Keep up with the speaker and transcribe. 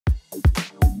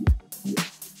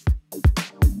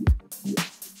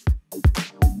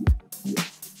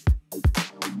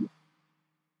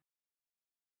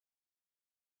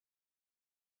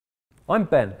I'm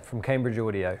Ben from Cambridge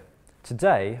Audio.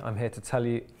 Today I'm here to tell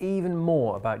you even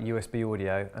more about USB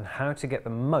audio and how to get the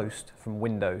most from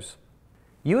Windows.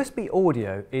 USB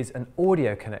audio is an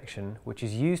audio connection which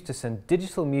is used to send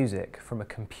digital music from a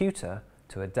computer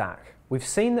to a DAC. We've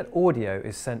seen that audio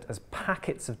is sent as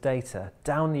packets of data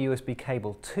down the USB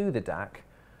cable to the DAC,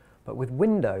 but with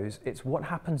Windows it's what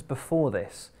happens before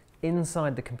this,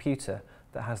 inside the computer,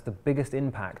 that has the biggest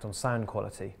impact on sound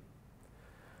quality.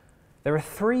 There are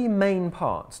three main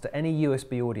parts to any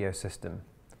USB audio system: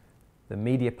 the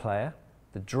media player,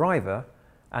 the driver,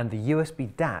 and the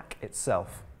USB DAC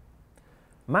itself.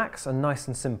 Macs are nice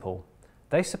and simple.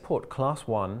 They support Class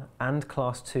 1 and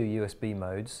Class 2 USB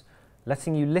modes,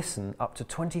 letting you listen up to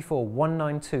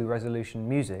 24192 resolution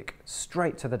music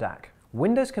straight to the DAC.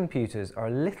 Windows computers are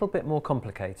a little bit more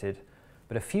complicated,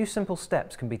 but a few simple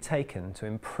steps can be taken to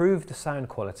improve the sound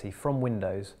quality from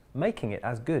Windows, making it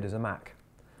as good as a Mac.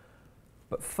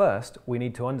 But first, we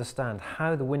need to understand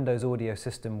how the Windows audio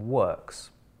system works.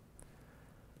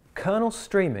 Kernel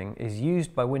streaming is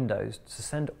used by Windows to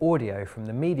send audio from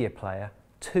the media player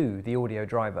to the audio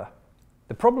driver.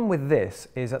 The problem with this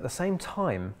is at the same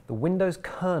time, the Windows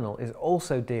kernel is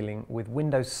also dealing with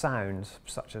Windows sounds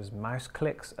such as mouse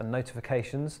clicks and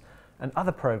notifications and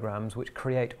other programs which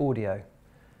create audio.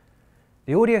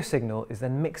 The audio signal is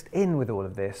then mixed in with all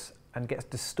of this and gets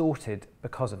distorted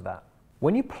because of that.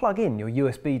 When you plug in your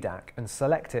USB DAC and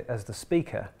select it as the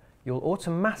speaker, you'll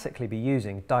automatically be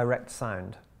using direct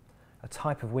sound, a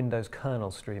type of Windows kernel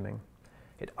streaming.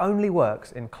 It only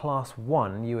works in Class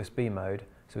 1 USB mode,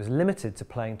 so is limited to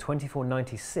playing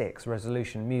 2496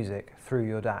 resolution music through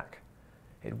your DAC.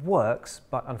 It works,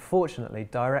 but unfortunately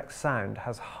direct sound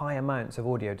has high amounts of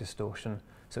audio distortion,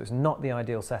 so it's not the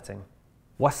ideal setting.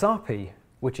 Wasapi,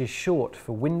 which is short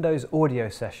for Windows Audio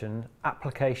Session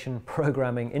Application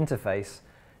Programming Interface,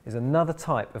 is another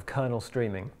type of kernel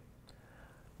streaming.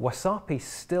 Wasapi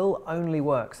still only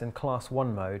works in Class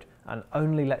 1 mode and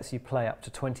only lets you play up to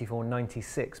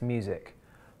 2496 music,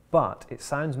 but it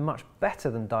sounds much better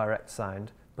than direct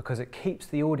sound because it keeps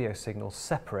the audio signal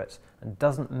separate and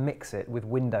doesn't mix it with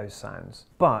Windows sounds.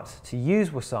 But to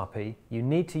use Wasapi, you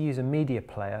need to use a media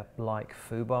player like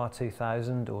Foobar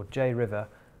 2000 or JRiver,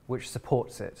 which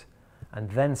supports it, and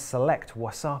then select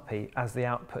Wasapi as the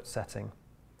output setting.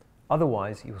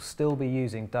 Otherwise, you'll still be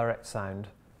using direct sound.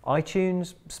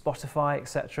 iTunes, Spotify,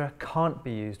 etc. can't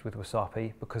be used with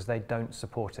Wasapi because they don't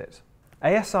support it.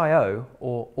 ASIO,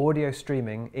 or audio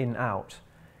streaming in-out,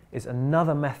 is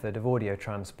another method of audio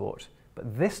transport,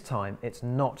 but this time it's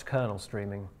not kernel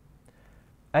streaming.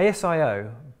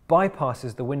 ASIO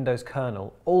bypasses the Windows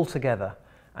kernel altogether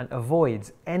and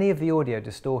avoids any of the audio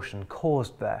distortion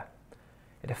caused there.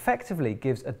 It effectively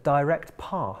gives a direct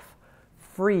path,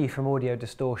 free from audio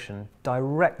distortion,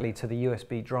 directly to the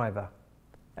USB driver.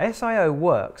 ASIO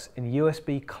works in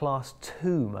USB Class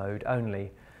 2 mode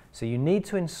only, so you need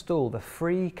to install the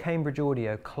free Cambridge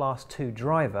Audio Class 2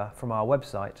 driver from our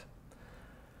website.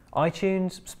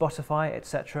 iTunes, Spotify,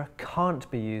 etc. can't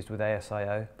be used with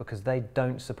ASIO because they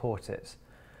don't support it.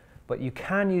 But you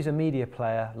can use a media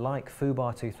player like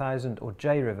Foobar 2000 or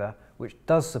JRiver, which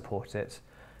does support it,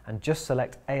 and just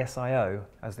select ASIO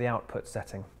as the output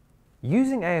setting.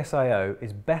 Using ASIO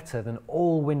is better than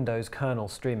all Windows kernel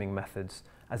streaming methods,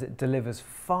 as it delivers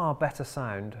far better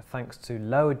sound thanks to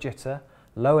lower jitter,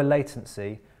 lower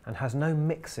latency, and has no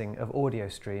mixing of audio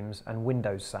streams and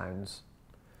Windows sounds.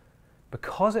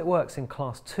 Because it works in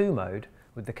Class 2 mode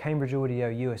with the Cambridge Audio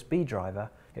USB driver,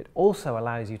 it also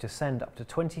allows you to send up to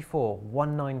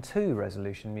 24192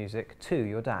 resolution music to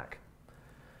your DAC.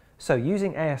 So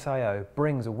using ASIO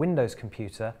brings a Windows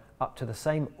computer up to the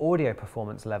same audio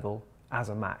performance level as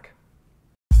a Mac.